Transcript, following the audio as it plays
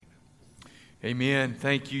Amen.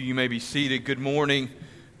 Thank you. You may be seated. Good morning.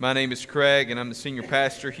 My name is Craig, and I'm the senior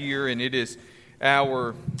pastor here, and it is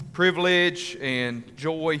our privilege and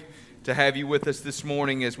joy to have you with us this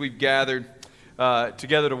morning as we've gathered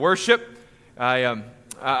together to worship. I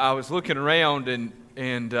was looking around, and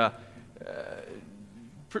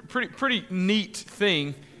pretty neat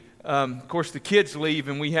thing. Of course, the kids leave,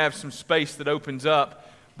 and we have some space that opens up,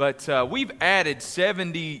 but we've added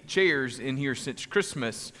 70 chairs in here since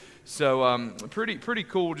Christmas. So pretty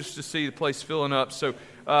cool just to see the place filling up. So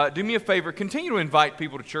do me a favor, continue to invite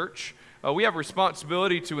people to church. We have a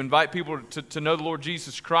responsibility to invite people to know the Lord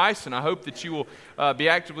Jesus Christ, and I hope that you will be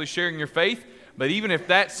actively sharing your faith. But even if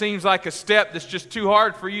that seems like a step that's just too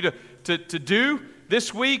hard for you to do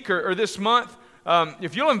this week or this month,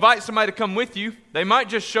 if you'll invite somebody to come with you, they might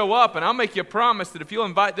just show up, and I'll make you a promise that if you'll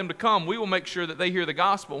invite them to come, we will make sure that they hear the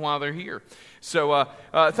gospel while they're here. So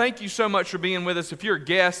thank you so much for being with us. If you're a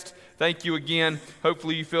guest, thank you again.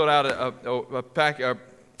 Hopefully you filled out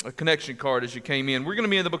a connection card as you came in. We're going to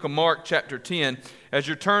be in the book of Mark chapter 10. As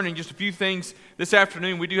you're turning, just a few things. This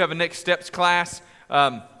afternoon we do have a Next Steps class.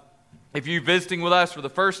 If you're visiting with us for the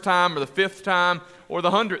first time or the fifth time or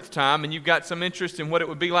the 100th time and you've got some interest in what it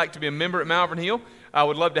would be like to be a member at Malvern Hill, I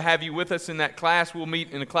would love to have you with us in that class. We'll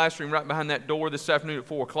meet in a classroom right behind that door this afternoon at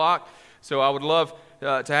 4 o'clock. So I would love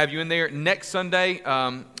to have you in there. Next Sunday,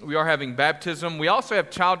 we are having baptism. We also have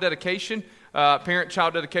child dedication,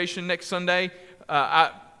 parent-child dedication next Sunday.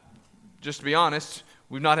 Just to be honest,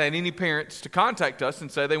 we've not had any parents to contact us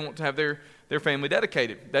and say they want to have their family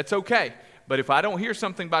dedicated. That's okay. But if I don't hear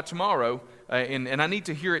something by tomorrow, and I need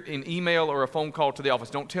to hear it in email or a phone call to the office,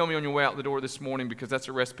 don't tell me on your way out the door this morning because that's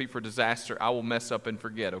a recipe for disaster. I will mess up and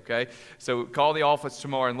forget, okay? So call the office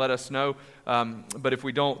tomorrow and let us know. But if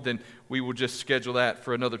we don't, then we will just schedule that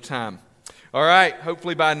for another time. All right,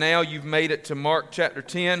 hopefully by now you've made it to Mark chapter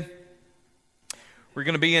 10. We're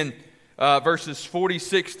going to be in verses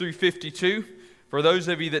 46 through 52. For those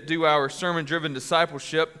of you that do our sermon-driven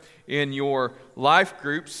discipleship in your life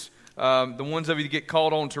groups, the ones of you that get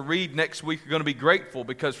called on to read next week are going to be grateful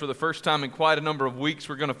because for the first time in quite a number of weeks,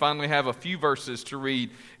 we're going to finally have a few verses to read,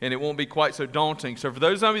 and it won't be quite so daunting. So for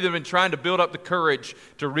those of you that have been trying to build up the courage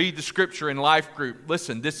to read the Scripture in life group,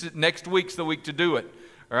 listen, next week's the week to do it.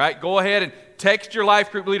 All right, go ahead and text your life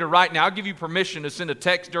group leader right now. I'll give you permission to send a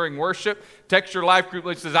text during worship. Text your life group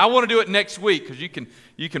leader that says, I want to do it next week, because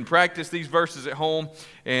you can practice these verses at home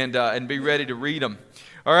and be ready to read them.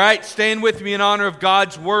 All right, stand with me in honor of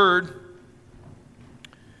God's Word.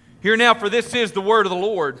 Hear now, for this is the word of the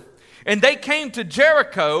Lord. And they came to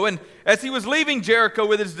Jericho, and as he was leaving Jericho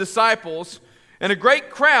with his disciples, and a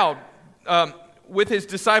great crowd with his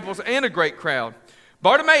disciples and a great crowd,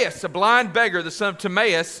 Bartimaeus, a blind beggar, the son of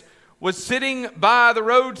Timaeus, was sitting by the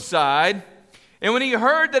roadside. And when he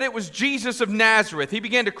heard that it was Jesus of Nazareth, he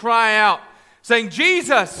began to cry out, saying,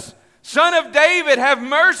 Jesus, Son of David, have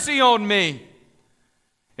mercy on me.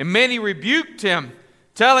 And many rebuked him,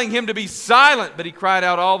 telling him to be silent, but he cried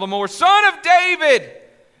out all the more, Son of David,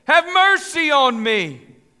 have mercy on me.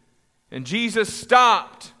 And Jesus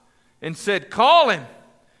stopped and said, Call him.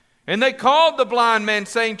 And they called the blind man,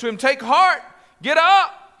 saying to him, Take heart, get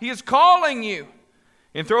up, he is calling you.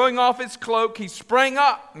 And throwing off his cloak, he sprang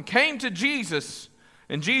up and came to Jesus.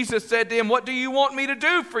 And Jesus said to him, What do you want me to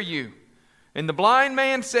do for you? And the blind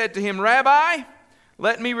man said to him, Rabbi,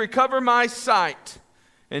 let me recover my sight.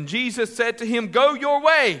 And Jesus said to him, Go your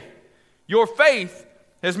way, your faith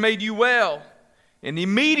has made you well. And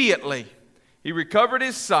immediately he recovered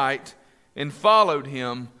his sight and followed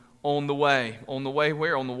him on the way. On the way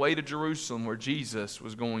where? On the way to Jerusalem, where Jesus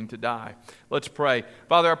was going to die. Let's pray.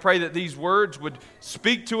 Father, I pray that these words would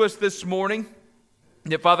speak to us this morning.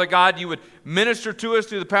 That, Father God, you would minister to us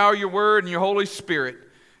through the power of your word and your Holy Spirit.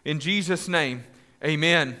 In Jesus' name,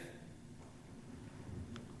 amen.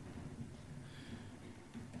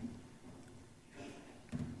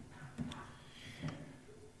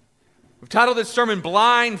 We've titled this sermon,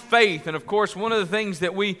 Blind Faith. And of course, one of the things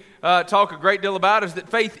that we talk a great deal about is that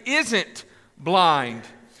faith isn't blind.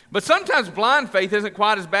 But sometimes blind faith isn't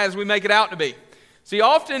quite as bad as we make it out to be. See,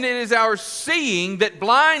 often it is our seeing that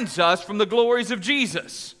blinds us from the glories of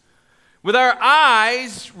Jesus. With our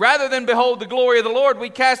eyes, rather than behold the glory of the Lord,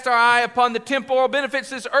 we cast our eye upon the temporal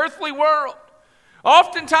benefits of this earthly world.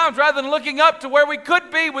 Oftentimes, rather than looking up to where we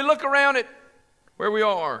could be, we look around at where we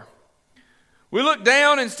are. We look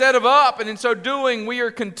down instead of up, and in so doing, we are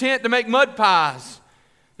content to make mud pies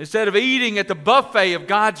instead of eating at the buffet of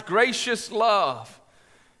God's gracious love.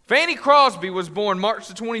 Fanny Crosby was born March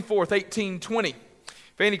the 24th, 1820.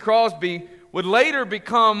 Fanny Crosby would later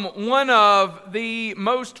become one of the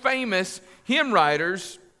most famous hymn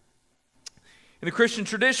writers in the Christian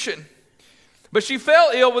tradition. But she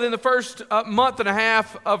fell ill within the first month and a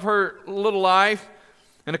half of her little life,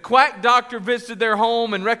 and a quack doctor visited their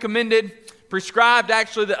home and prescribed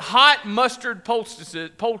actually, that hot mustard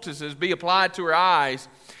poultices be applied to her eyes.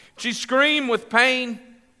 She screamed with pain,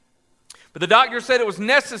 but the doctor said it was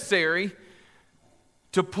necessary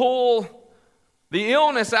to pull the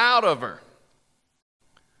illness out of her.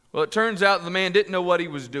 Well, it turns out the man didn't know what he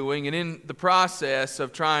was doing, and in the process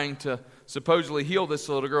of trying to supposedly heal this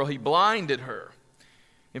little girl, he blinded her.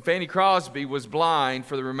 And Fanny Crosby was blind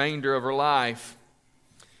for the remainder of her life.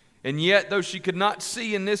 And yet, though she could not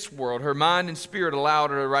see in this world, her mind and spirit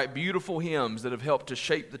allowed her to write beautiful hymns that have helped to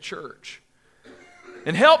shape the church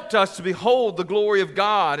and helped us to behold the glory of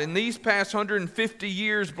God. In these past 150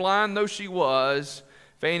 years, blind though she was,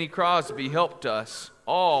 Fanny Crosby helped us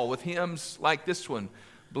all with hymns like this one.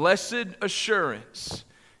 Blessed assurance,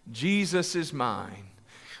 Jesus is mine.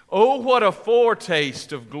 Oh, what a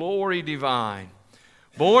foretaste of glory divine.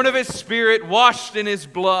 Born of His Spirit, washed in His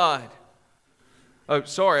blood. Oh,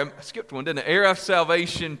 sorry, I skipped one, didn't I? Heir of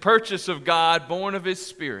salvation, purchase of God, born of His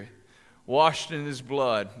Spirit, washed in His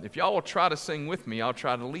blood. If y'all will try to sing with me, I'll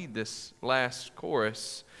try to lead this last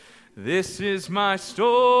chorus. This is my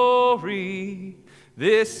story,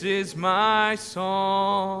 this is my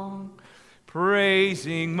song,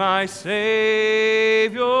 praising my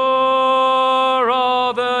Savior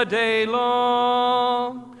all the day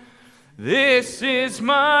long. This is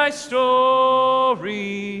my story,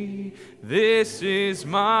 this is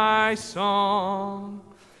my song,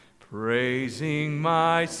 praising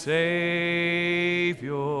my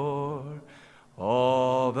Savior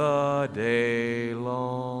all the day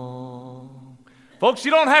long. Folks,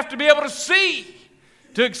 you don't have to be able to see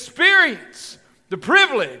to experience the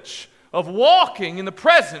privilege of walking in the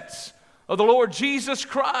presence of the Lord Jesus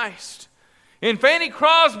Christ. And Fanny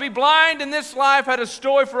Crosby, blind in this life, had a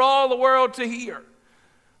story for all the world to hear,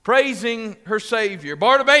 praising her Savior.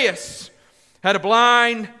 Bartimaeus had a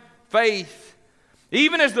blind faith.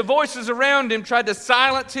 Even as the voices around him tried to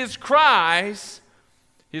silence his cries,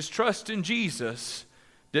 his trust in Jesus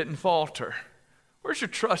didn't falter. Where's your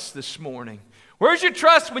trust this morning? Where's your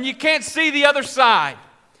trust when you can't see the other side?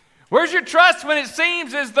 Where's your trust when it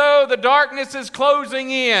seems as though the darkness is closing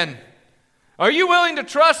in? Are you willing to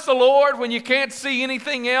trust the Lord when you can't see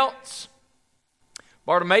anything else?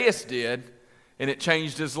 Bartimaeus did, and it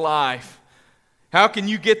changed his life. How can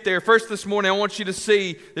you get there? First this morning, I want you to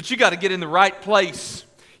see that you got to get in the right place.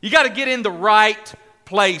 You got to get in the right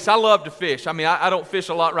place. I love to fish. I mean, I don't fish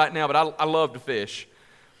a lot right now, but I love to fish.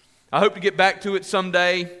 I hope to get back to it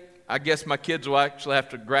someday. I guess my kids will actually have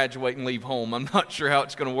to graduate and leave home. I'm not sure how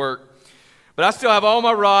it's going to work. But I still have all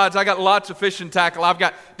my rods. I got lots of fishing tackle. I've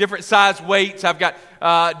got different size weights. I've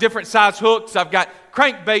got different size hooks. I've got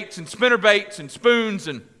crankbaits and spinnerbaits and spoons.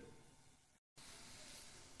 And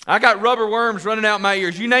I got rubber worms running out my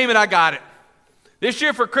ears. You name it, I got it. This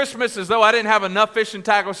year for Christmas, as though I didn't have enough fishing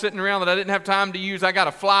tackle sitting around that I didn't have time to use, I got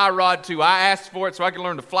a fly rod too. I asked for it so I could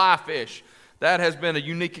learn to fly fish. That has been a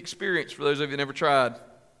unique experience for those of you that never tried.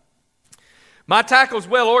 My tackle's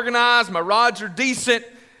well organized. My rods are decent.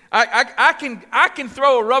 I can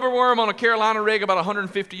throw a rubber worm on a Carolina rig about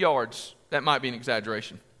 150 yards. That might be an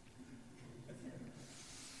exaggeration.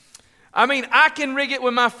 I mean, I can rig it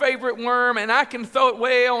with my favorite worm, and I can throw it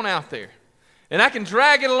way on out there. And I can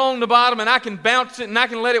drag it along the bottom, and I can bounce it, and I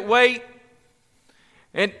can let it wait.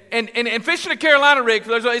 And fishing a Carolina rig,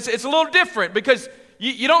 for those, it's a little different because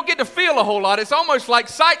you don't get to feel a whole lot. It's almost like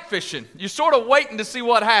sight fishing. You're sort of waiting to see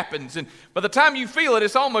what happens. And by the time you feel it,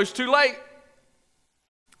 it's almost too late.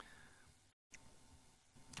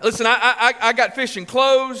 Listen, I got fishing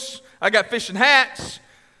clothes. I got fishing hats.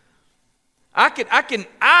 I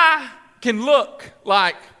can look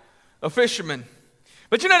like a fisherman.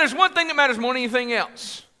 But you know, there's one thing that matters more than anything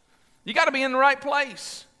else. You got to be in the right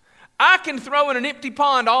place. I can throw in an empty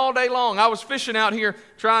pond all day long. I was fishing out here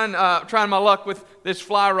trying my luck with this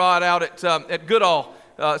fly rod out at Goodall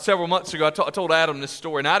several months ago. I told Adam this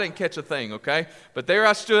story, and I didn't catch a thing, okay? But there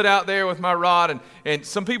I stood out there with my rod, and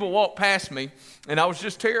some people walked past me, and I was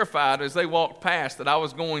just terrified as they walked past that I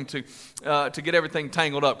was going to get everything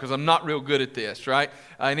tangled up because I'm not real good at this, right?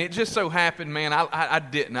 And it just so happened, man, I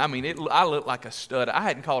didn't. I mean, I looked like a stud. I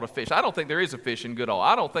hadn't caught a fish. I don't think there is a fish in Goodall.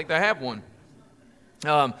 I don't think they have one.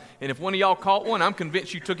 And if one of y'all caught one, I'm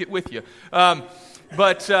convinced you took it with you.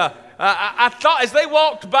 But I thought as they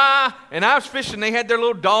walked by and I was fishing, they had their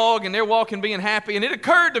little dog and they're walking being happy. And it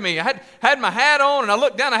occurred to me, I had my hat on and I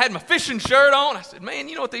looked down, I had my fishing shirt on. I said, man,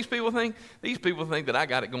 you know what these people think? These people think that I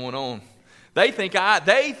got it going on. They think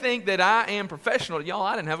that I am professional. Y'all,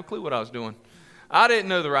 I didn't have a clue what I was doing. I didn't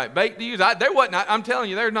know the right bait to use. I'm telling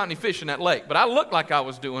you, there's not any fish in that lake. But I looked like I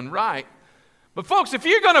was doing right. But folks, if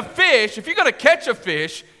you're going to fish, if you're going to catch a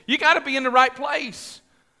fish, you got to be in the right place.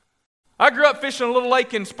 I grew up fishing a little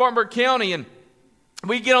lake in Spartanburg County, and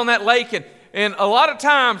we'd get on that lake, and a lot of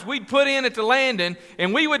times we'd put in at the landing,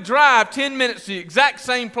 and we would drive 10 minutes to the exact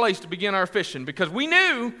same place to begin our fishing because we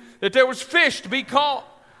knew that there was fish to be caught.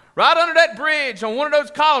 Right under that bridge on one of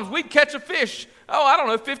those columns, we'd catch a fish,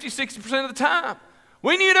 50-60% of the time.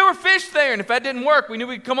 We knew there were fish there, and if that didn't work, we knew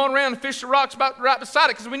we'd come on around and fish the rocks right beside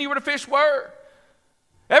it because we knew where the fish were.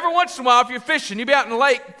 Every once in a while, if you're fishing, you'll be out in the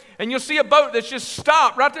lake, and you'll see a boat that's just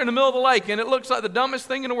stopped right there in the middle of the lake, and it looks like the dumbest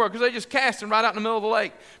thing in the world because they're just casting right out in the middle of the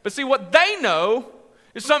lake. But see, what they know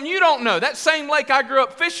is something you don't know. That same lake I grew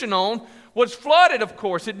up fishing on was flooded, of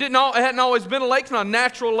course. It hadn't always been a lake. It's not a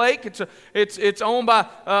natural lake. It's owned by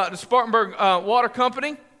the Spartanburg Water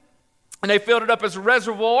Company, and they filled it up as a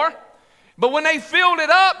reservoir. But when they filled it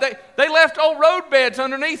up, they left old road beds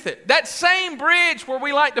underneath it. That same bridge where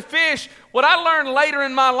we like to fish, what I learned later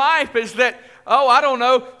in my life is that,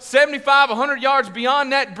 75, 100 yards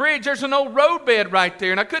beyond that bridge, there's an old road bed right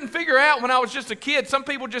there. And I couldn't figure out when I was just a kid, some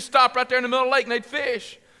people just stopped right there in the middle of the lake and they'd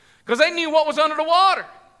fish because they knew what was under the water.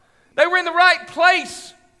 They were in the right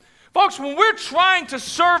place. Folks, when we're trying to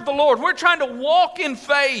serve the Lord, we're trying to walk in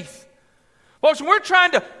faith. Folks, when we're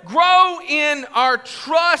trying to grow in our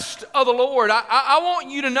trust of the Lord, I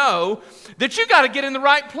want you to know that you got to get in the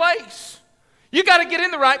right place. You got to get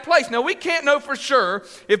in the right place. Now, we can't know for sure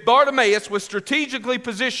if Bartimaeus was strategically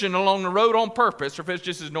positioned along the road on purpose or if it's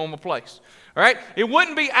just his normal place. All right? It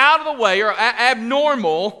wouldn't be out of the way or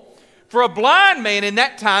abnormal for a blind man in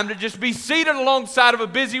that time to just be seated alongside of a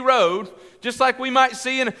busy road, just like we might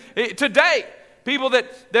see today. People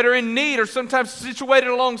that are in need are sometimes situated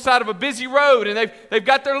alongside of a busy road, and they've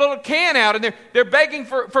got their little can out, and they're begging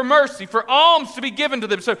for mercy, for alms to be given to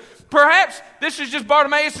them. So perhaps this is just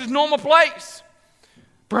Bartimaeus' normal place.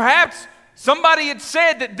 Perhaps somebody had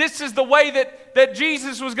said that this is the way that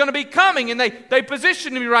Jesus was going to be coming, and they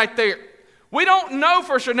positioned him right there. We don't know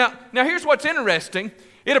for sure. Now here's what's interesting.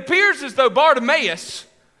 It appears as though Bartimaeus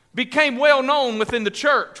became well known within the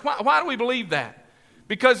church. Why do we believe that?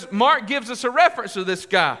 Because Mark gives us a reference to this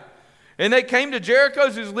guy. And they came to Jericho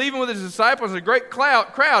as he was leaving with his disciples, a great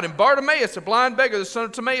crowd, and Bartimaeus, a blind beggar, the son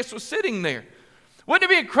of Timaeus, was sitting there.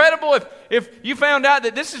 Wouldn't it be incredible if you found out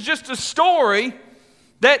that this is just a story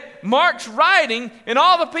that Mark's writing, and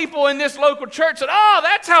all the people in this local church said,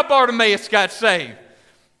 that's how Bartimaeus got saved.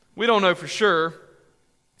 We don't know for sure.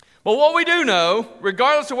 But what we do know,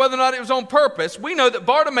 regardless of whether or not it was on purpose, we know that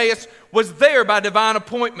Bartimaeus was there by divine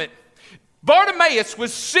appointment. Bartimaeus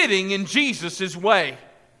was sitting in Jesus' way.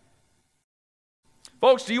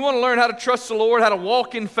 Folks, do you want to learn how to trust the Lord, how to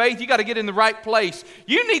walk in faith? You got to get in the right place.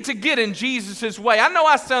 You need to get in Jesus' way. I know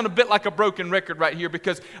I sound a bit like a broken record right here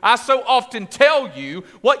because I so often tell you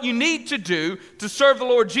what you need to do to serve the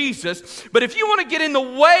Lord Jesus. But if you want to get in the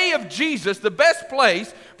way of Jesus, the best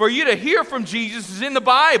place for you to hear from Jesus is in the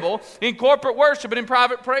Bible, in corporate worship, and in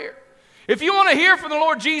private prayer. If you want to hear from the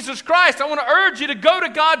Lord Jesus Christ, I want to urge you to go to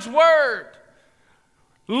God's Word.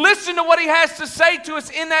 Listen to what He has to say to us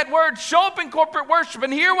in that Word. Show up in corporate worship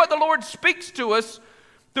and hear what the Lord speaks to us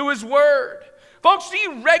through His Word. Folks, do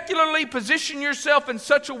you regularly position yourself in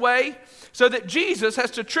such a way so that Jesus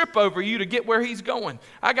has to trip over you to get where He's going?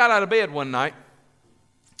 I got out of bed one night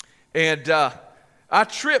and I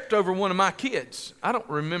tripped over one of my kids. I don't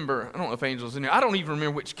know if Angel's in there. I don't even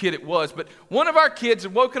remember which kid it was, but one of our kids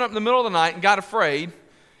had woken up in the middle of the night and got afraid,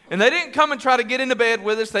 and they didn't come and try to get into bed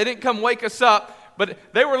with us. They didn't come wake us up, but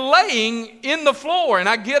they were laying in the floor, and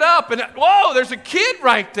I get up, and whoa, there's a kid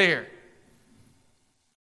right there.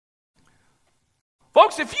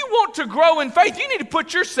 Folks, if you want to grow in faith, you need to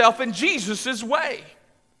put yourself in Jesus' way.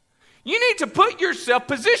 You need to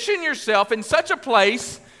position yourself in such a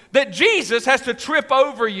place that Jesus has to trip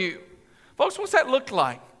over you. Folks, what's that look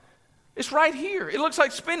like? It's right here. It looks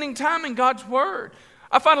like spending time in God's Word.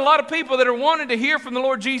 I find a lot of people that are wanting to hear from the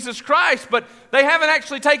Lord Jesus Christ, but they haven't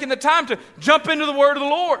actually taken the time to jump into the Word of the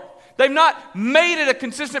Lord. They've not made it a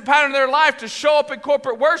consistent pattern in their life to show up in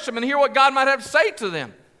corporate worship and hear what God might have to say to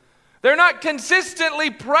them. They're not consistently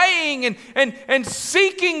praying and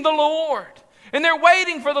seeking the Lord. And they're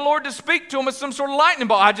waiting for the Lord to speak to them with some sort of lightning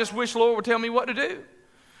bolt. I just wish the Lord would tell me what to do.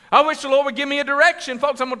 I wish the Lord would give me a direction.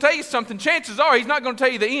 Folks, I'm going to tell you something. Chances are He's not going to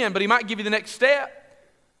tell you the end, but He might give you the next step.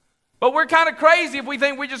 But we're kind of crazy if we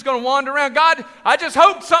think we're just going to wander around. God, I just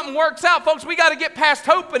hope something works out. Folks, we got to get past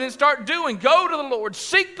hoping and start doing. Go to the Lord.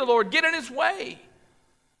 Seek the Lord. Get in His way.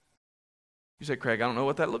 You say, Craig, I don't know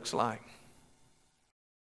what that looks like.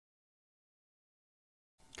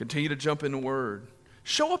 Continue to jump in the Word.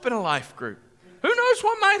 Show up in a life group. Who knows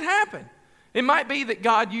what might happen? It might be that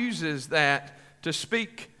God uses that to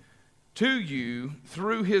speak to you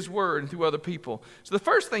through His Word and through other people. So the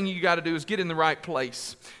first thing you got to do is get in the right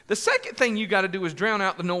place. The second thing you got to do is drown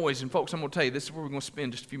out the noise. And folks, I'm going to tell you, this is where we're going to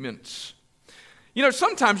spend just a few minutes. You know,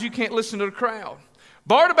 sometimes you can't listen to the crowd.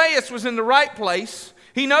 Bartimaeus was in the right place.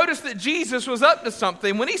 He noticed that Jesus was up to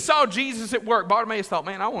something. When he saw Jesus at work, Bartimaeus thought,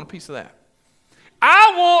 man, I want a piece of that.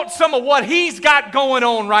 I want some of what he's got going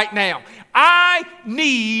on right now. I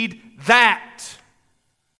need that.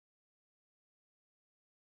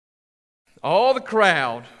 All the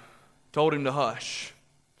crowd told him to hush.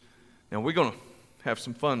 Now we're going to have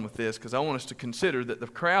some fun with this because I want us to consider that the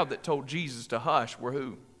crowd that told Jesus to hush were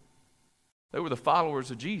who? They were the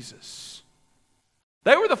followers of Jesus.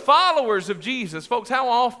 They were the followers of Jesus. Folks, how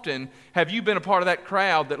often have you been a part of that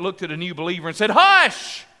crowd that looked at a new believer and said,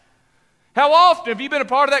 hush? How often have you been a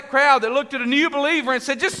part of that crowd that looked at a new believer and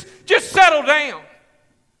said, just settle down?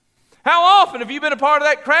 How often have you been a part of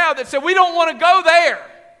that crowd that said, we don't want to go there?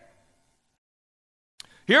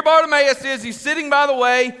 Here Bartimaeus is, he's sitting by the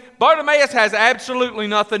way. Bartimaeus has absolutely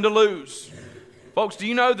nothing to lose. Folks, do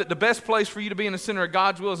you know that the best place for you to be in the center of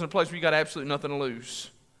God's will is in a place where you got absolutely nothing to lose?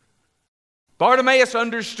 Bartimaeus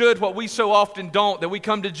understood what we so often don't, that we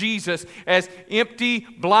come to Jesus as empty,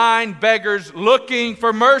 blind beggars looking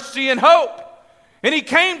for mercy and hope. And he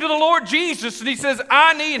came to the Lord Jesus and he says,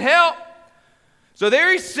 I need help. So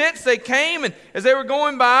there he sits, they came, and as they were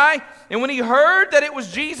going by, and when he heard that it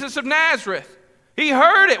was Jesus of Nazareth, he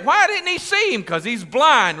heard it. Why didn't he see him? Because he's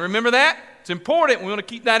blind. Remember that? It's important. We want to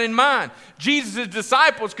keep that in mind. Jesus'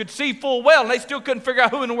 disciples could see full well, and they still couldn't figure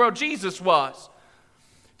out who in the world Jesus was.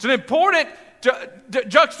 It's an important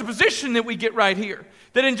juxtaposition that we get right here.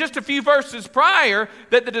 That in just a few verses prior,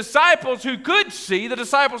 that the disciples who could see, the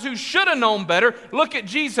disciples who should have known better, look at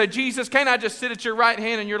Jesus and say, Jesus, can't I just sit at your right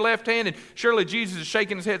hand and your left hand? And surely Jesus is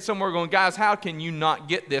shaking his head somewhere going, guys, how can you not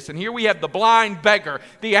get this? And here we have the blind beggar,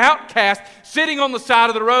 the outcast, sitting on the side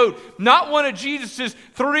of the road. Not one of Jesus's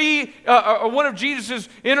one of Jesus's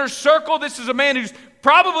inner circle. This is a man who's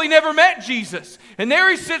probably never met Jesus. And there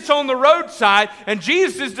he sits on the roadside, and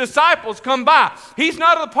Jesus' disciples come by. He's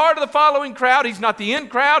not a part of the following crowd. He's not the in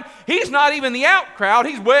crowd. He's not even the out crowd.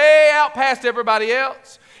 He's way out past everybody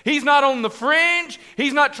else. He's not on the fringe.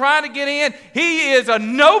 He's not trying to get in. He is a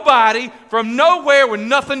nobody from nowhere with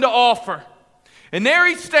nothing to offer. And there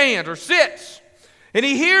he stands or sits. And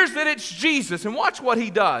he hears that it's Jesus. And watch what he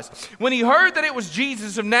does. When he heard that it was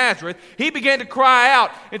Jesus of Nazareth, he began to cry out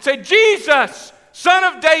and say, Jesus, Son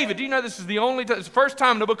of David. Do you know this is it's the first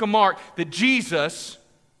time in the book of Mark that Jesus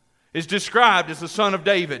is described as the Son of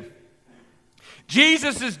David.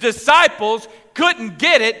 Jesus' disciples couldn't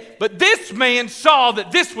get it, but this man saw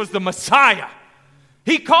that this was the Messiah.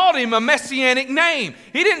 He called him a messianic name.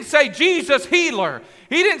 He didn't say Jesus healer.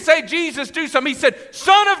 He didn't say Jesus do something. He said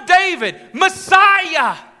Son of David,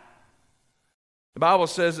 Messiah. The Bible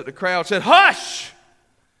says that the crowd said, hush,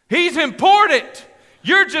 he's important.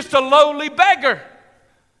 You're just a lowly beggar.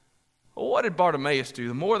 Well, what did Bartimaeus do?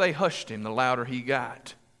 The more they hushed him, the louder he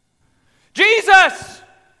got. Jesus!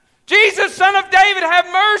 Jesus, Son of David, have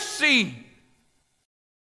mercy!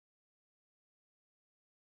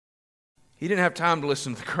 He didn't have time to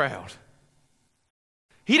listen to the crowd.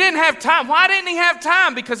 He didn't have time. Why didn't he have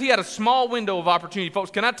time? Because he had a small window of opportunity. Folks,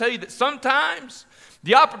 can I tell you that sometimes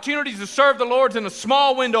the opportunities to serve the Lord is in a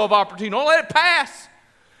small window of opportunity. Don't let it pass.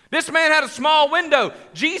 This man had a small window.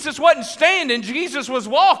 Jesus wasn't standing. Jesus was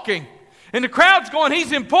walking. And the crowd's going,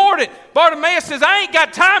 he's important. Bartimaeus says, I ain't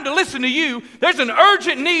got time to listen to you. There's an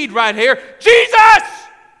urgent need right here. Jesus!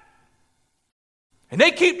 And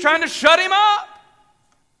they keep trying to shut him up.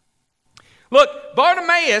 Look,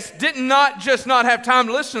 Bartimaeus did not just not have time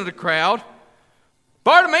to listen to the crowd.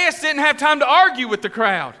 Bartimaeus didn't have time to argue with the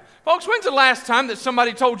crowd. Folks, when's the last time that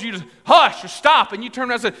somebody told you to hush or stop and you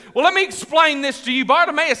turned around and said, well, let me explain this to you.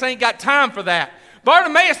 Bartimaeus ain't got time for that.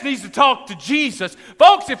 Bartimaeus needs to talk to Jesus.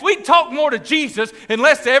 Folks, if we talk more to Jesus and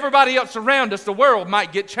less to everybody else around us, the world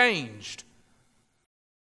might get changed.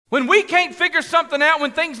 When we can't figure something out,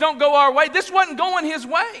 when things don't go our way, this wasn't going his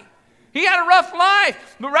way. He had a rough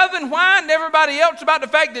life, but rather than whine to everybody else about the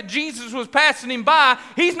fact that Jesus was passing him by,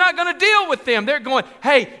 he's not going to deal with them. They're going,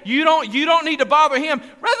 hey, you don't need to bother him.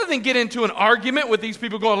 Rather than get into an argument with these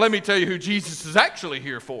people going, let me tell you who Jesus is actually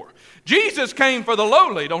here for. Jesus came for the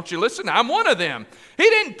lowly, don't you listen? I'm one of them. He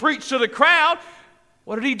didn't preach to the crowd.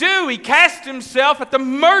 What did he do? He cast himself at the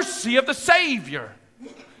mercy of the Savior.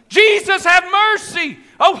 Jesus, have mercy.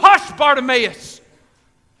 Oh, hush, Bartimaeus.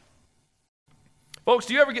 Folks,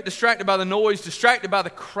 do you ever get distracted by the noise, distracted by the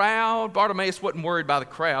crowd? Bartimaeus wasn't worried by the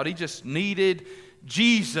crowd. He just needed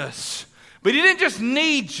Jesus. But he didn't just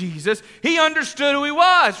need Jesus. He understood who he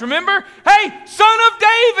was. Remember? Hey, Son of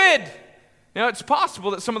David! Now, it's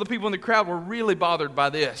possible that some of the people in the crowd were really bothered by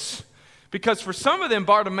this, because for some of them,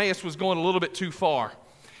 Bartimaeus was going a little bit too far.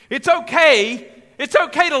 It's okay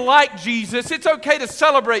to like Jesus. It's okay to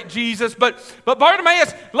celebrate Jesus. But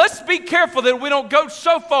Bartimaeus, let's be careful that we don't go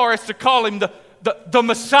so far as to call him the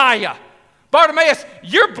Messiah. Bartimaeus,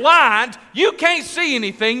 you're blind. You can't see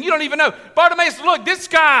anything. You don't even know. Bartimaeus, look, this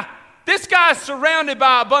guy's surrounded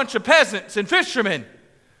by a bunch of peasants and fishermen.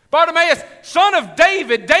 Bartimaeus, son of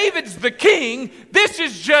David, David's the king. This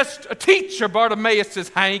is just a teacher. Bartimaeus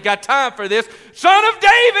says, I ain't got time for this. Son of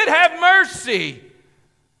David, have mercy.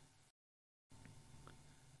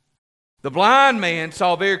 The blind man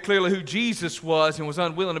saw very clearly who Jesus was and was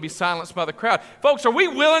unwilling to be silenced by the crowd. Folks, are we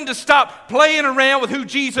willing to stop playing around with who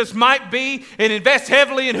Jesus might be and invest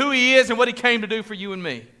heavily in who he is and what he came to do for you and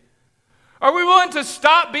me? Are we willing to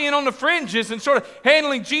stop being on the fringes and sort of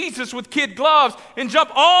handling Jesus with kid gloves and jump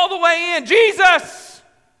all the way in? Jesus!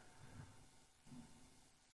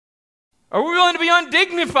 Are we willing to be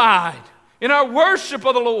undignified in our worship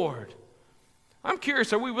of the Lord? I'm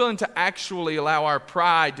curious, are we willing to actually allow our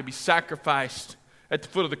pride to be sacrificed at the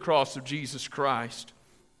foot of the cross of Jesus Christ?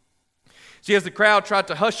 See, as the crowd tried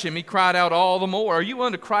to hush him, he cried out all the more. Are you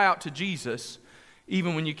willing to cry out to Jesus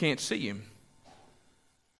even when you can't see him?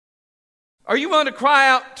 Are you willing to cry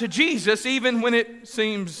out to Jesus even when it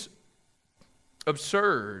seems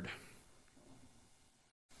absurd?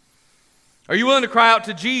 Are you willing to cry out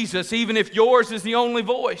to Jesus even if yours is the only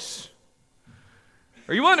voice?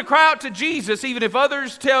 Are you willing to cry out to Jesus even if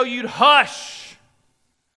others tell you to hush?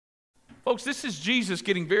 Folks, this is Jesus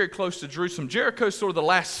getting very close to Jerusalem. Jericho's sort of the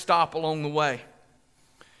last stop along the way.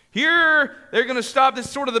 Here, they're going to stop. This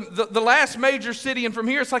is sort of the last major city, and from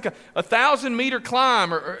here it's like a 1,000-meter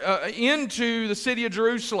climb into the city of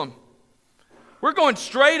Jerusalem. We're going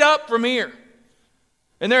straight up from here.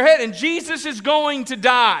 And Jesus is going to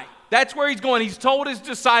die. That's where he's going. He's told his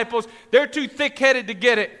disciples they're too thick-headed to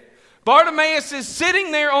get it. Bartimaeus is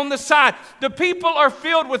sitting there on the side. The people are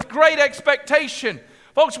filled with great expectation.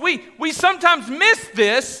 Folks, we sometimes miss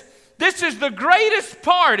this. This is the greatest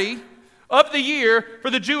party of the year for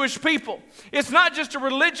the Jewish people. It's not just a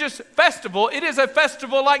religious festival. It is a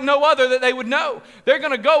festival like no other that they would know. They're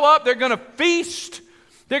going to go up. They're going to feast.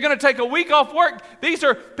 They're going to take a week off work. These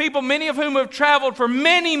are people, many of whom have traveled for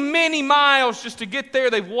many, many miles just to get there.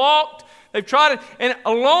 They've walked. They've tried it, and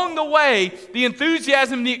along the way, the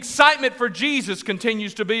enthusiasm, the excitement for Jesus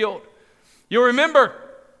continues to build. You'll remember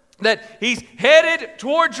that he's headed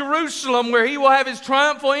toward Jerusalem where he will have his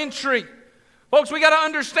triumphal entry. Folks, we got to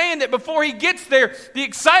understand that before he gets there, the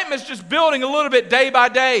excitement's just building a little bit day by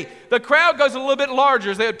day. The crowd goes a little bit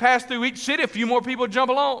larger as they would pass through each city. A few more people jump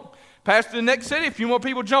along. Pass through the next city, a few more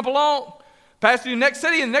people jump along. Pass through the next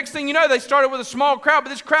city, and the next thing you know, they started with a small crowd,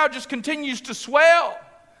 but this crowd just continues to swell.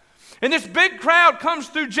 And this big crowd comes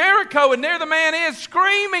through Jericho, and there the man is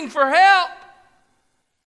screaming for help.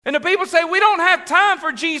 And the people say, we don't have time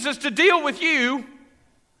for Jesus to deal with you.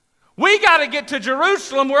 We got to get to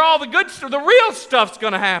Jerusalem where all the good stuff, the real stuff's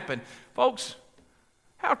going to happen. Folks,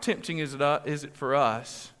 how tempting is it for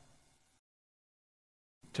us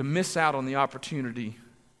to miss out on the opportunity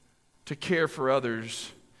to care for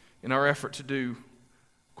others in our effort to do,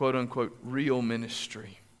 quote unquote, real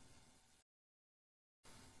ministry?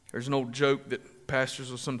 There's an old joke that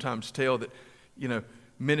pastors will sometimes tell that,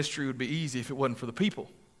 ministry would be easy if it wasn't for the people.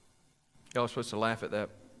 Y'all are supposed to laugh at that.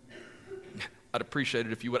 I'd appreciate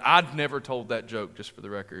it if you would. I've never told that joke, just for the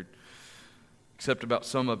record, except about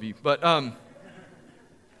some of you. But,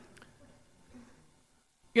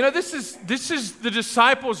 this is the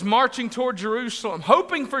disciples marching toward Jerusalem,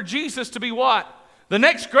 hoping for Jesus to be what? The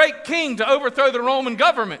next great king to overthrow the Roman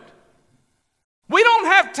government. We don't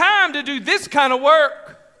have time to do this kind of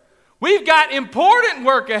work. We've got important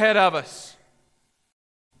work ahead of us.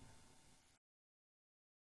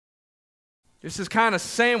 This is kind of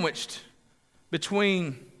sandwiched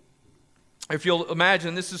between, if you'll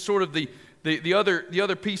imagine, this is sort of the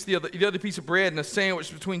other piece of bread and a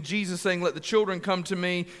sandwich between Jesus saying, let the children come to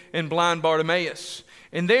me, and blind Bartimaeus.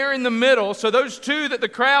 And there in the middle, so those two that the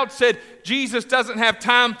crowd said Jesus doesn't have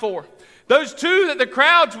time for, those two that the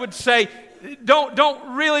crowds would say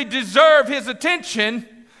don't really deserve his attention,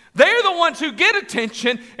 they're the ones who get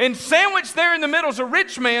attention, and sandwiched there in the middle is a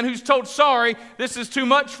rich man who's told, sorry, this is too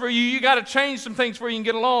much for you. You got to change some things before you can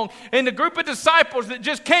get along. And the group of disciples that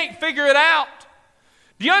just can't figure it out.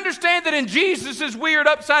 Do you understand that in Jesus' weird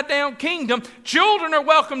upside-down kingdom, children are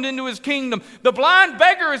welcomed into his kingdom, the blind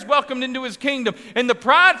beggar is welcomed into his kingdom, and the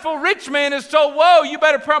prideful rich man is told, whoa, you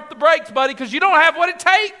better pump the brakes, buddy, because you don't have what it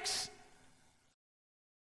takes.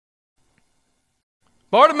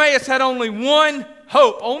 Bartimaeus had only one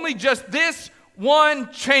hope, only just this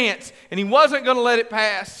one chance, and he wasn't going to let it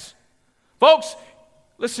pass. Folks,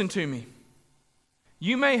 listen to me.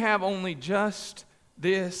 You may have only just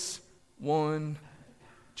this one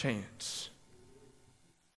chance.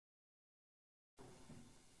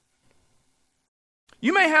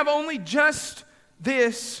 You may have only just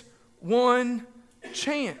this one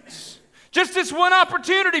chance. Just this one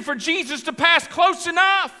opportunity for Jesus to pass close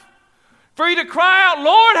enough for you to cry out,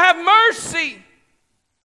 Lord, have mercy.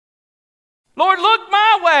 Lord, look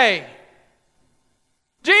my way.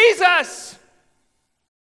 Jesus.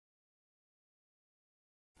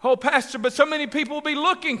 Oh, Pastor, but so many people will be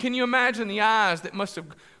looking. Can you imagine the eyes that must have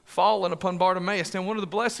fallen upon Bartimaeus? Now, one of the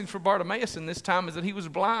blessings for Bartimaeus in this time is that he was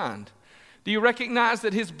blind. Do you recognize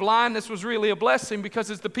that his blindness was really a blessing? Because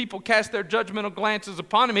as the people cast their judgmental glances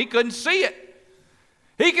upon him, he couldn't see it.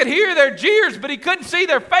 He could hear their jeers, but he couldn't see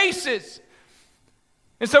their faces.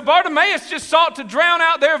 And so Bartimaeus just sought to drown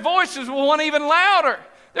out their voices with one even louder.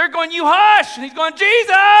 They're going, you hush. And he's going,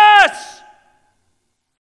 Jesus!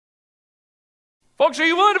 Folks, are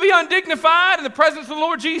you willing to be undignified in the presence of the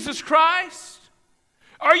Lord Jesus Christ?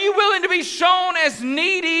 Are you willing to be shown as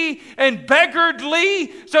needy and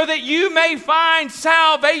beggarly so that you may find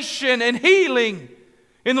salvation and healing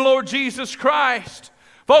in the Lord Jesus Christ?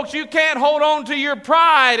 Folks, you can't hold on to your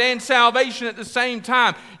pride and salvation at the same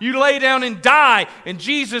time. You lay down and die, and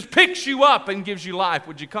Jesus picks you up and gives you life.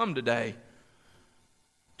 Would you come today?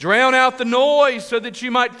 Drown out the noise so that you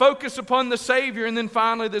might focus upon the Savior. And then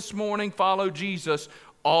finally this morning, follow Jesus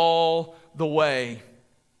all the way.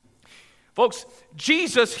 Folks,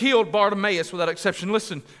 Jesus healed Bartimaeus without exception.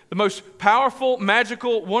 Listen, the most powerful,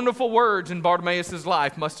 magical, wonderful words in Bartimaeus'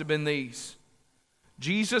 life must have been these.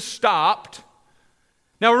 Jesus stopped.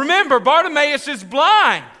 Now remember, Bartimaeus is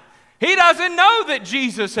blind. He doesn't know that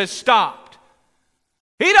Jesus has stopped.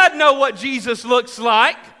 He doesn't know what Jesus looks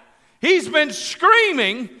like. He's been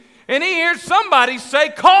screaming, and he hears somebody say,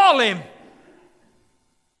 call him.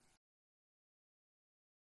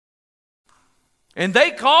 And they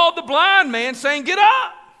called the blind man saying, get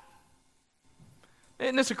up.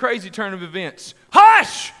 Isn't this a crazy turn of events?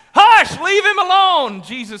 Hush! Hush! Leave him alone.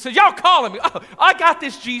 Jesus says, y'all call him. Oh, I got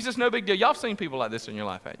this, Jesus. No big deal. Y'all seen people like this in your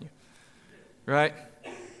life, haven't you? Right?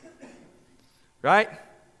 Right?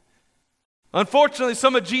 Unfortunately,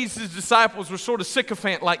 some of Jesus' disciples were sort of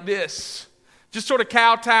sycophant like this. Just sort of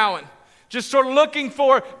kowtowing. Just sort of looking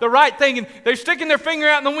for the right thing. And they're sticking their finger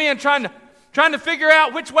out in the wind trying to figure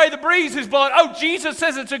out which way the breeze is blowing. Oh, Jesus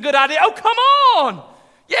says it's a good idea. Oh, come on.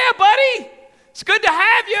 Yeah, buddy. It's good to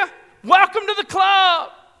have you. Welcome to the club.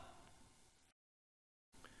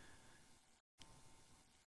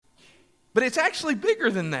 But it's actually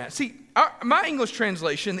bigger than that. See, my English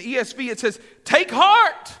translation, the ESV, it says, take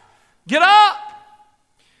heart. Get up.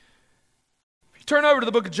 If you turn over to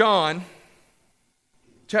the book of John,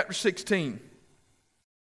 chapter 16.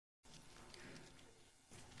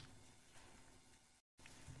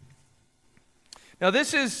 Now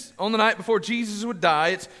this is on the night before Jesus would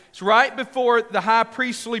die. It's right before the high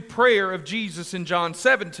priestly prayer of Jesus in John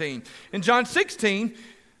 17. In John 16,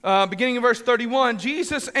 beginning in verse 31,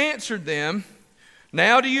 Jesus answered them,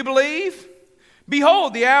 now do you believe?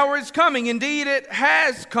 Behold, the hour is coming. Indeed, it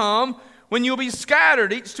has come when you'll be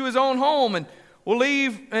scattered, each to his own home, and will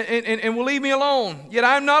leave me alone. Yet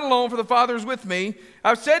I am not alone, for the Father is with me.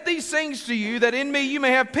 I've said these things to you, that in me you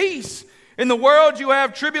may have peace. In the world you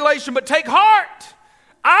have tribulation, but take heart.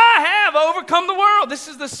 I have overcome the world. This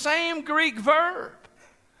is the same Greek verb.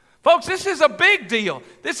 Folks, this is a big deal.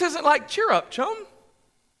 This isn't like cheer up, chum.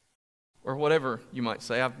 Or whatever you might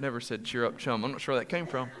say. I've never said cheer up, chum. I'm not sure where that came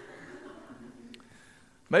from.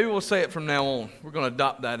 Maybe we'll say it from now on. We're going to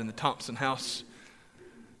adopt that in the Thompson house.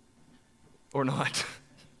 Or not.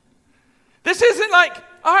 This isn't like,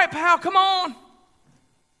 all right, pal, come on.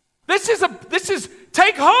 This is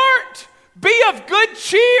take heart. Be of good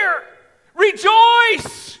cheer.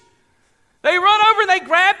 Rejoice. They run over and they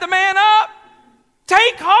grab the man up.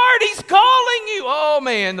 Take heart, he's calling you. Oh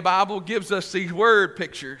man, the Bible gives us these word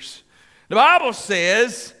pictures. The Bible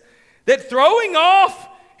says that throwing off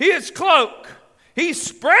his cloak, he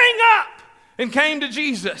sprang up and came to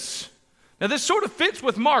Jesus. Now this sort of fits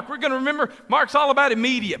with Mark. We're going to remember Mark's all about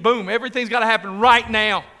immediate. Boom, everything's got to happen right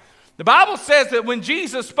now. The Bible says that when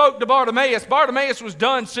Jesus spoke to Bartimaeus, Bartimaeus was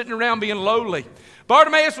done sitting around being lowly.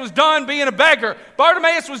 Bartimaeus was done being a beggar.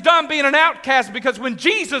 Bartimaeus was done being an outcast, because when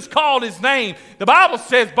Jesus called his name, the Bible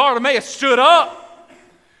says Bartimaeus stood up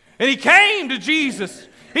and he came to Jesus.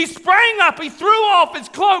 He sprang up. He threw off his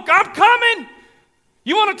cloak. I'm coming.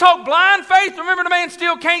 You want to talk blind faith? Remember, the man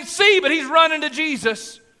still can't see, but he's running to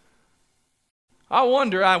Jesus. I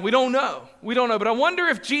wonder, we don't know, but I wonder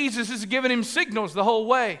if Jesus is giving him signals the whole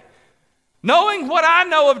way. Knowing what I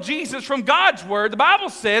know of Jesus from God's word, the Bible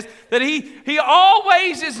says that he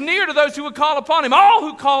always is near to those who would call upon him. All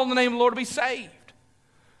who call on the name of the Lord will be saved.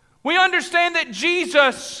 We understand that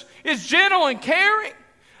Jesus is gentle and caring.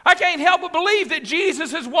 I can't help but believe that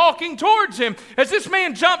Jesus is walking towards him. As this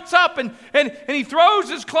man jumps up and he throws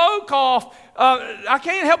his cloak off, I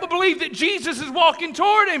can't help but believe that Jesus is walking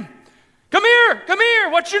toward him. Come here,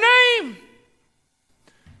 what's your name?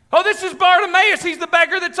 Oh, this is Bartimaeus. He's the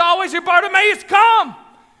beggar that's always here. Bartimaeus, come.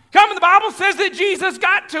 And the Bible says that Jesus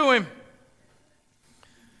got to him.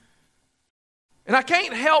 And I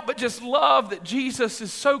can't help but just love that Jesus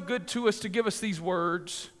is so good to us to give us these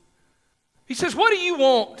words. He says, what do you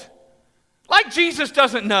want? Like Jesus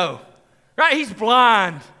doesn't know, right? He's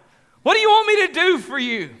blind. What do you want me to do for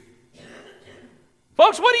you?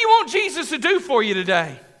 Folks, what do you want Jesus to do for you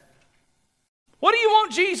today? What do you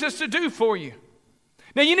want Jesus to do for you?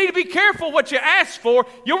 Now, you need to be careful what you ask for.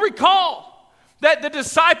 You'll recall that the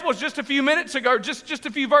disciples just a few minutes ago, just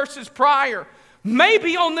a few verses prior,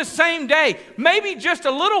 maybe on the same day, maybe just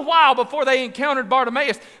a little while before they encountered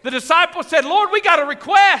Bartimaeus, the disciples said, Lord, we got a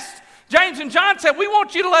request. James and John said, we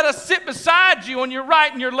want you to let us sit beside you on your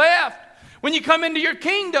right and your left when you come into your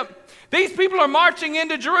kingdom. These people are marching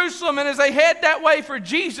into Jerusalem, and as they head that way for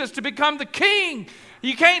Jesus to become the king,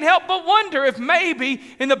 you can't help but wonder if maybe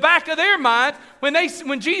in the back of their mind,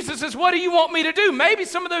 when Jesus says, what do you want me to do? Maybe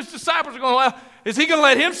some of those disciples are going, well, is he going to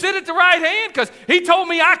let him sit at the right hand? Because he told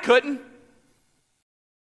me I couldn't.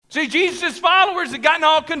 See, Jesus' followers had gotten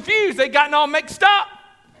all confused. They'd gotten all mixed up.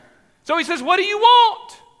 So he says, what do you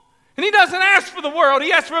want? And he doesn't ask for the world.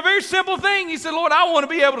 He asks for a very simple thing. He said, Lord, I want to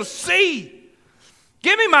be able to see.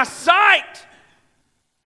 Give me my sight.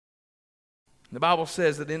 The Bible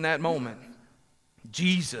says that in that moment,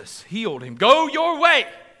 Jesus healed him. Go your way.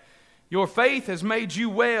 Your faith has made you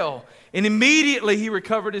well. And immediately he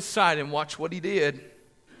recovered his sight, and watch what he did.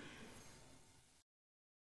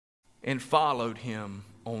 And followed him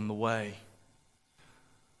on the way.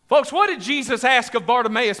 Folks, what did Jesus ask of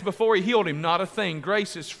Bartimaeus before he healed him? Not a thing.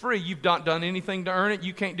 Grace is free. You've not done anything to earn it.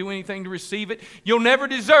 You can't do anything to receive it. You'll never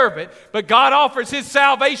deserve it. But God offers his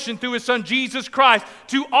salvation through his son Jesus Christ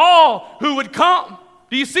to all who would come.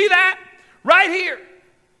 Do you see that? Right here.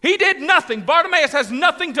 He did nothing. Bartimaeus has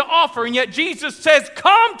nothing to offer, and yet Jesus says,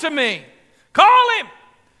 come to me. Call him.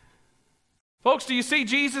 Folks, do you see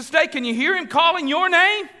Jesus today? Can you hear him calling your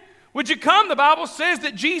name? Would you come? The Bible says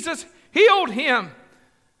that Jesus healed him.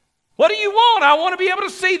 What do you want? I want to be able to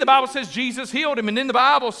see. The Bible says Jesus healed him, and then the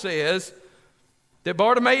Bible says that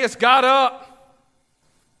Bartimaeus got up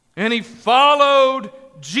and he followed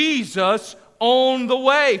Jesus on the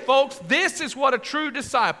way. Folks, this is what a true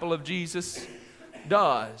disciple of Jesus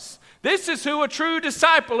does. This is who a true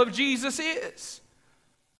disciple of Jesus is.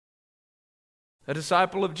 A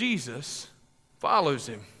disciple of Jesus follows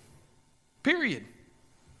him. Period.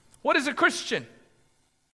 What is a Christian?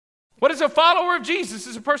 What is a follower of Jesus?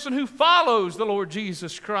 Is a person who follows the Lord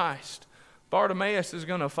Jesus Christ. Bartimaeus is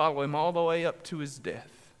going to follow him all the way up to his death.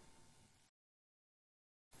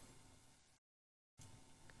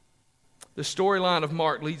 The storyline of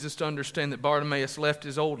Mark leads us to understand that Bartimaeus left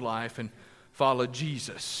his old life and followed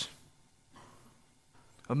Jesus.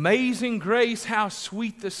 Amazing grace, how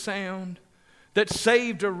sweet the sound that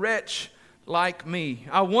saved a wretch like me.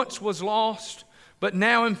 I once was lost, but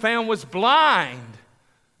now am found, was blind,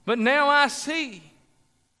 but now I see.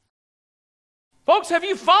 Folks, have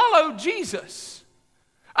you followed Jesus?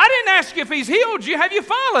 I didn't ask you if he's healed you. Have you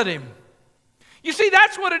followed him? You see,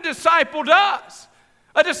 that's what a disciple does.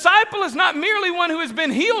 A disciple is not merely one who has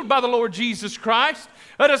been healed by the Lord Jesus Christ.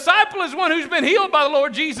 A disciple is one who's been healed by the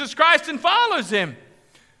Lord Jesus Christ and follows him.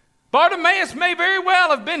 Bartimaeus may very well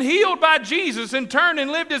have been healed by Jesus and turned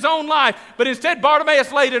and lived his own life, but instead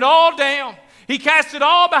Bartimaeus laid it all down. He cast it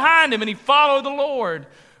all behind him and he followed the Lord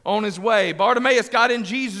on his way. Bartimaeus got in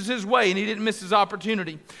Jesus' way and he didn't miss his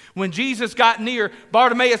opportunity. When Jesus got near,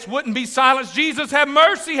 Bartimaeus wouldn't be silenced. Jesus, have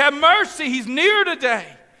mercy, have mercy. He's near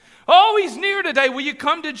today. Oh, he's near today. Will you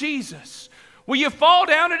come to Jesus? Will you fall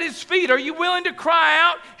down at his feet? Are you willing to cry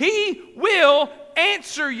out? He will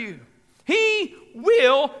answer you. He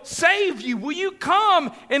will save you. Will you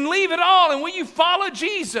come and leave it all? And will you follow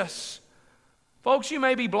Jesus? Folks, you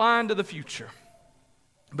may be blind to the future,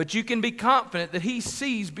 but you can be confident that He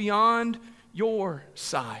sees beyond your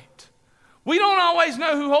sight. We don't always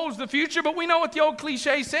know who holds the future, but we know what the old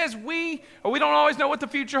cliche says. We don't always know what the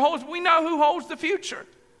future holds, but we know who holds the future.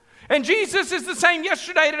 And Jesus is the same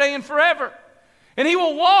yesterday, today, and forever. And He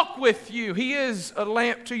will walk with you. He is a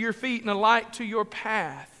lamp to your feet and a light to your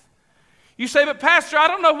path. You say, but Pastor, I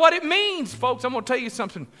don't know what it means. Folks, I'm going to tell you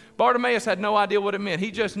something. Bartimaeus had no idea what it meant. He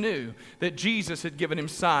just knew that Jesus had given him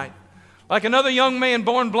sight. Like another young man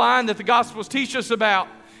born blind that the Gospels teach us about.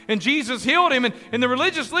 And Jesus healed him. And the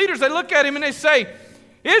religious leaders, they look at him and they say,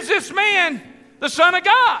 is this man the Son of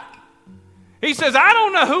God? He says, I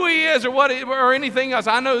don't know who He is or anything else.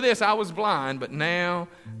 I know this, I was blind, but now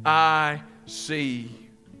I see.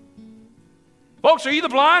 Folks, are you the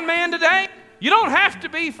blind man today? You don't have to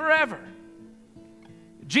be forever.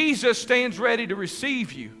 Jesus stands ready to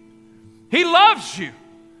receive you. He loves you.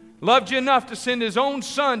 Loved you enough to send His own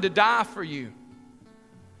Son to die for you.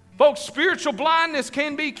 Folks, spiritual blindness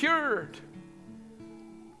can be cured.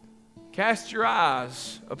 Cast your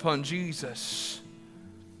eyes upon Jesus.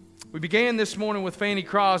 We began this morning with Fanny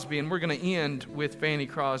Crosby, and we're going to end with Fanny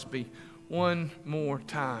Crosby one more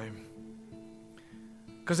time.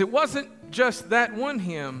 Because it wasn't just that one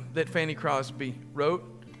hymn that Fanny Crosby wrote.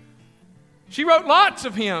 She wrote lots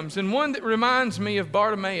of hymns, and one that reminds me of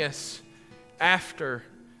Bartimaeus after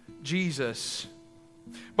Jesus.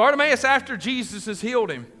 Bartimaeus, after Jesus has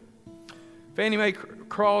healed him, Fannie Mae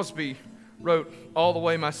Crosby wrote, all the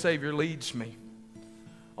way my Savior leads me.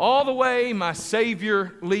 All the way my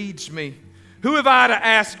Savior leads me. Who have I to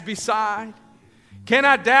ask beside? Can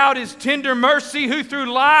I doubt His tender mercy, who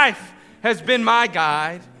through life has been my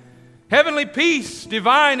guide? Heavenly peace,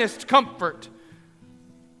 divinest comfort,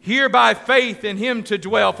 here by faith in Him to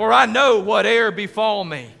dwell. For I know whate'er befall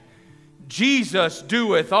me, Jesus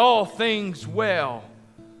doeth all things well.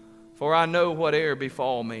 For I know whate'er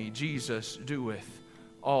befall me, Jesus doeth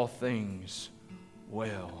all things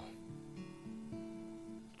well.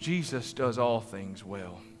 Jesus does all things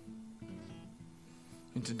well.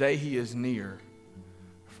 And today He is near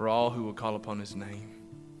for all who will call upon His name.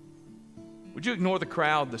 Would you ignore the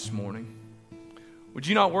crowd this morning? Would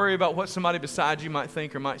you not worry about what somebody beside you might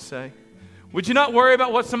think or might say? Would you not worry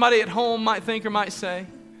about what somebody at home might think or might say?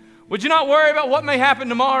 Would you not worry about what may happen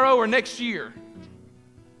tomorrow or next year?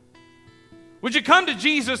 Would you come to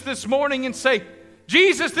Jesus this morning and say,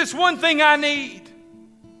 Jesus, this one thing I need.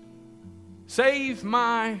 Save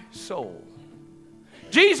my soul.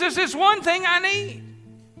 Jesus, this one thing I need.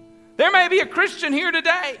 There may be a Christian here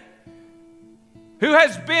today who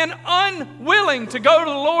has been unwilling to go to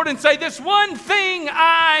the Lord and say, this one thing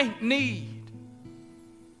I need.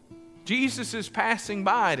 Jesus is passing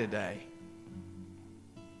by today.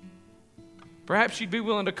 Perhaps you'd be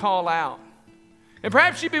willing to call out. And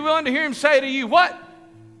perhaps you'd be willing to hear Him say to you, what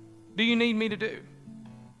do you need me to do?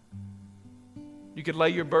 You could lay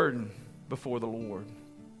your burden before the Lord.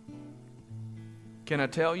 Can I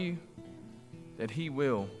tell you that He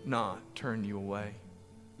will not turn you away?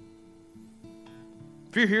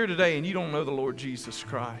 If you're here today and you don't know the Lord Jesus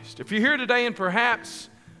Christ, if you're here today and perhaps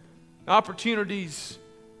opportunities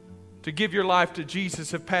to give your life to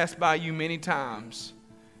Jesus have passed by you many times,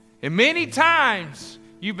 and many times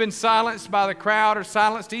you've been silenced by the crowd or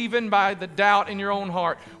silenced even by the doubt in your own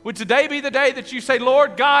heart, would today be the day that you say,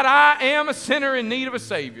 Lord God, I am a sinner in need of a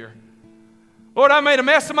Savior. Lord, I made a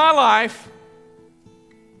mess of my life.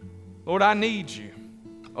 Lord, I need you.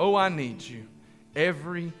 Oh, I need you.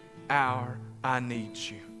 Every hour I need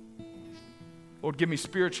you. Lord, give me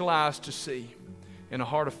spiritual eyes to see and a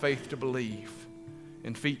heart of faith to believe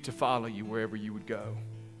and feet to follow you wherever you would go.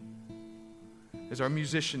 As our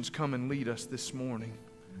musicians come and lead us this morning,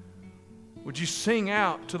 would you sing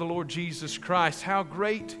out to the Lord Jesus Christ how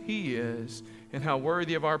great He is and how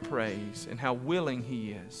worthy of our praise and how willing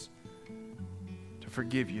He is to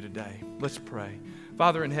forgive you today. Let's pray.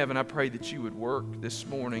 Father in heaven, I pray that you would work this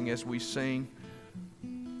morning as we sing.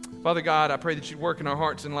 Father God, I pray that you'd work in our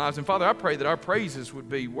hearts and lives. And Father, I pray that our praises would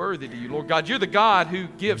be worthy to you. Lord God, you're the God who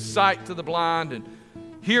gives sight to the blind and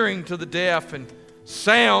hearing to the deaf and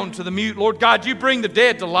sound to the mute. Lord God, you bring the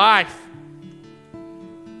dead to life.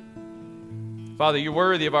 Father, you're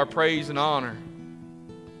worthy of our praise and honor.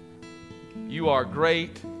 You are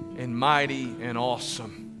great and mighty and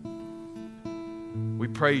awesome. We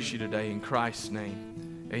praise you today in Christ's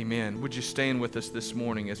name. Amen. Would you stand with us this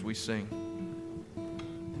morning as we sing?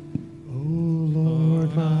 Oh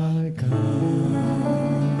Lord, my